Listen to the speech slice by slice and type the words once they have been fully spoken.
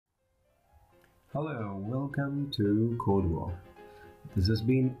Hello, welcome to Code War. This has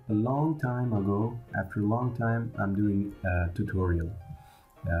been a long time ago. After a long time, I'm doing a tutorial.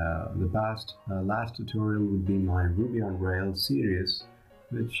 The last tutorial would be my Ruby on Rails series,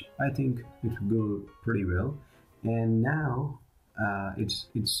 which I think it would go pretty well. And now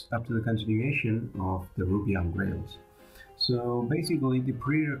it's up to the continuation of the Ruby on Rails. So basically, the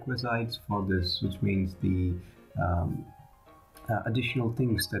prerequisites for this, which means the um, additional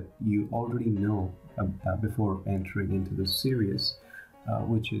things that you already know before entering into the series,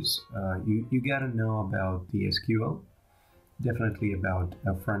 which is you gotta know about the SQL, definitely about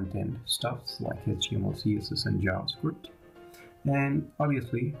front end stuffs like HTML, CSS, and JavaScript, and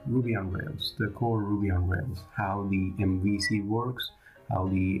obviously Ruby on Rails, the core Ruby on Rails, how the MVC works, how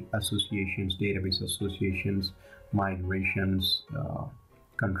the associations, database associations, migrations,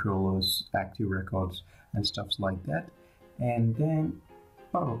 controllers, active records, and stuffs like that. And then,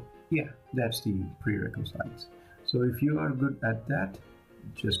 oh yeah, that's the prerequisites. So if you are good at that,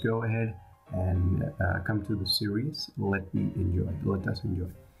 just go ahead and come to the series. Let us enjoy.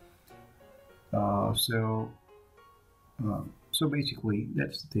 So basically,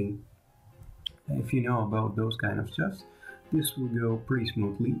 that's the thing. If you know about those kind of stuff, this will go pretty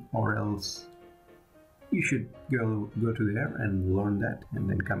smoothly, or else you should go to there and learn that and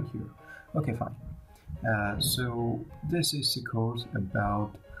then come here. Okay, fine. So this is a course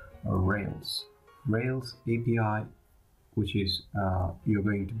about Rails API, which is you're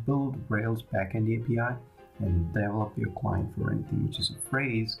going to build Rails backend API and develop your client for anything, which is a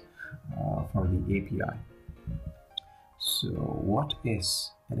phrase for the API. So what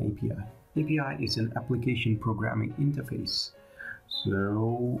is an API? API is an application programming interface.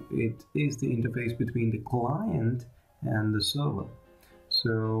 So it is the interface between the client and the server.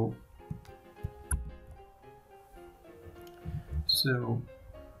 So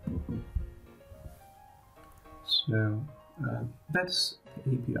that's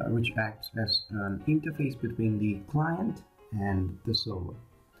the API, which acts as an interface between the client and the server.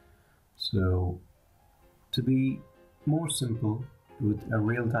 So to be more simple, with a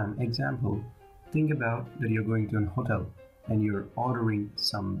real-time example, think about that you're going to a hotel and you're ordering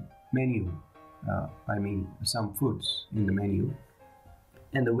some menu, some foods in the menu,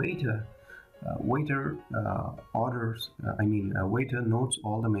 and the waiter notes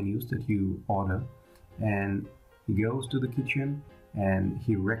all the menus that you order, and he goes to the kitchen and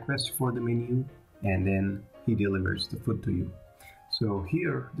he requests for the menu, and then he delivers the food to you. So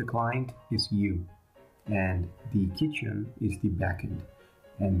here the client is you and the kitchen is the backend,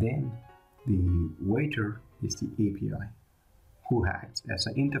 and then the waiter is the API who acts as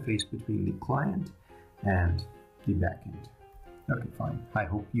an interface between the client and the backend. Okay, fine. I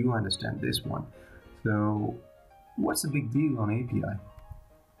hope you understand this one. So, what's the big deal on API?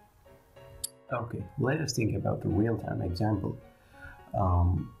 Okay, let us think about a real-time example.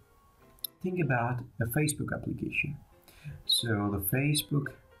 Think about a Facebook application. So, the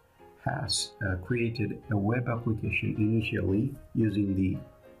Facebook has created a web application initially using the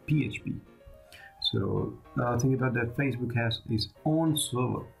PHP. So, think about that Facebook has its own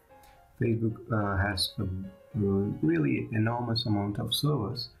server. Facebook has a really enormous amount of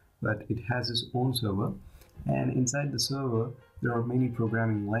servers, but it has its own server, and inside the server there are many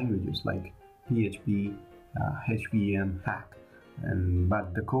programming languages like PHP, HVM, Hack,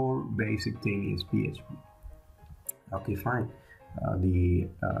 but the core basic thing is PHP. Okay, fine.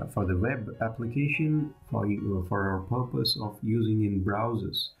 For the web application, for our purpose of using in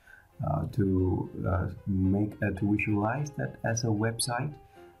browsers to visualize that as a website,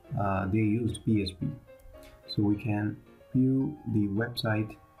 they used PHP. So we can view the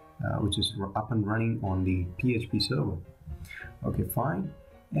website which is up and running on the PHP server. Okay, fine.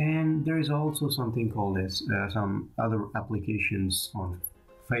 And there is also something called as some other applications on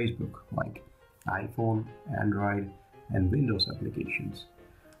Facebook, like iPhone, Android, and Windows applications.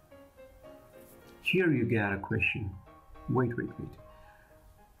 Here you get a question. Wait.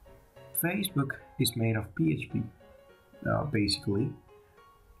 Facebook is made of PHP, basically.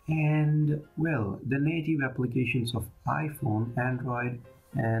 And well, the native applications of iPhone, Android,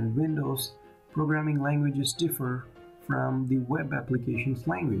 and Windows programming languages differ from the web applications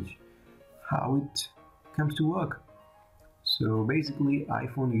language, how it comes to work. So basically,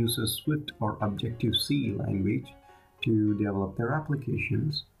 iPhone uses Swift or Objective-C language to develop their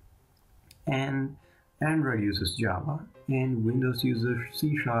applications, and Android uses Java, and Windows uses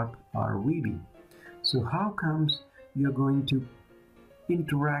C# or VB. So how comes you're going to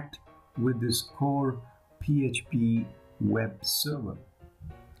interact with this core PHP web server?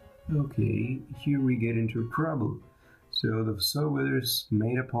 Okay, here we get into trouble. So the server is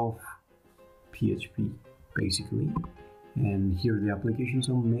made up of PHP basically. And here the applications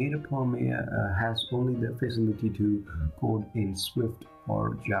are made up or has only the facility to code in Swift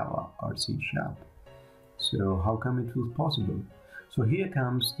or Java or C#. So how come it was possible? So here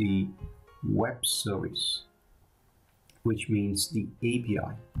comes the web service, which means the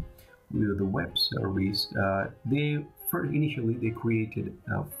API. With the web service, initially they created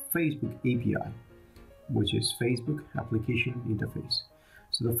a Facebook API, which is Facebook Application Interface.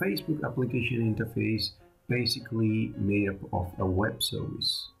 So the Facebook Application Interface basically made up of a web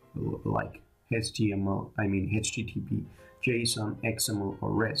service like HTTP, JSON, XML,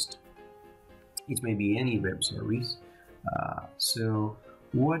 or REST. It may be any web service. So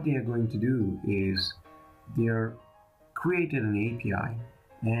what they are going to do is they are created an API,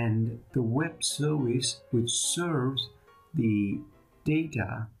 and the web service which serves the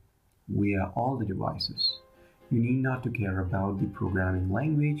data via all the devices. You need not to care about the programming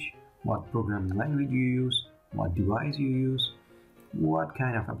language, what programming language you use, what device you use, what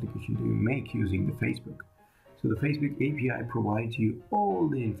kind of application do you make using the Facebook. So the Facebook API provides you all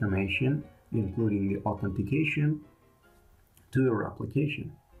the information, including the authentication to your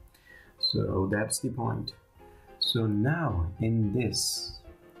application. So that's the point. So now in this,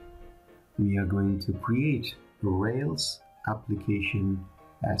 we are going to create a Rails application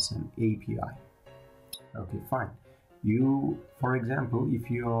as an API. Okay, fine. For example, if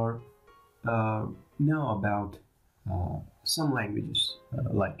you know about some languages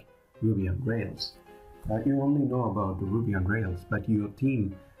like Ruby on Rails, you only know about the Ruby on Rails, but your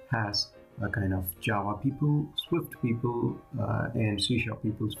team has a kind of Java people, Swift people, and C#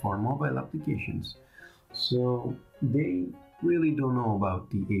 people for mobile applications. So they really don't know about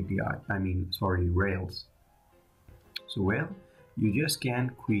the API, Rails. So well, you just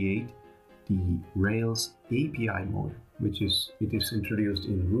can create the Rails API mode, it is introduced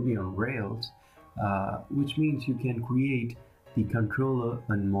in Ruby on Rails, which means you can create the controller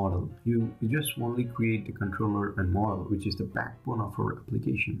and model. You just only create the controller and model, which is the backbone of our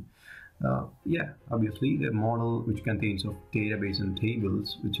application. Obviously the model, which contains of database and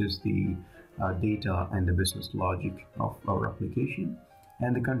tables, which is the data and the business logic of our application,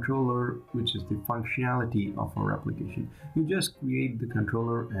 and the controller, which is the functionality of our application. You just create the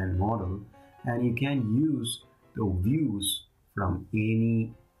controller and model, and you can use the views from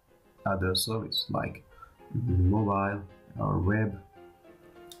any other service like mobile or web.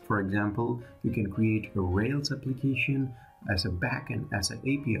 For example, you can create a Rails application as a backend, as an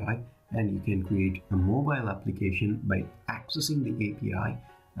API, and you can create a mobile application by accessing the API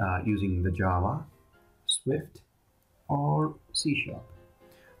using the Java, Swift, or C#.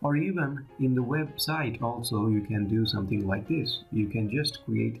 Or even in the website also you can do something like this. You can just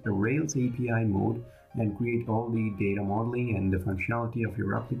create a Rails API mode and create all the data modeling and the functionality of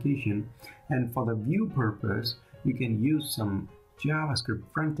your application. And for the view purpose, you can use some JavaScript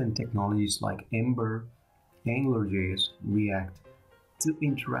front-end technologies like Ember, AngularJS, React to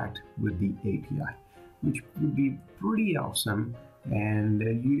interact with the API, which would be pretty awesome. And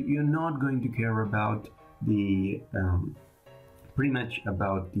you're not going to care about the pretty much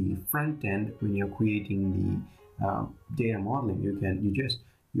about the front end when you're creating the data modeling.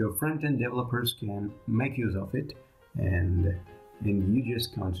 Your front end developers can make use of it, and you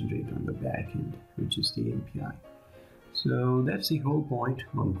just concentrate on the back end, which is the API. So that's the whole point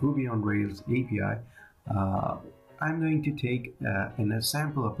on Ruby on Rails API. I'm going to take in a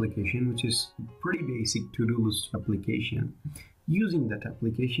sample application, which is pretty basic to-do list application. Using that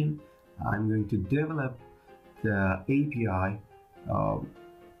application, I'm going to develop the API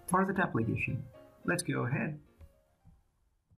for that application. Let's go ahead.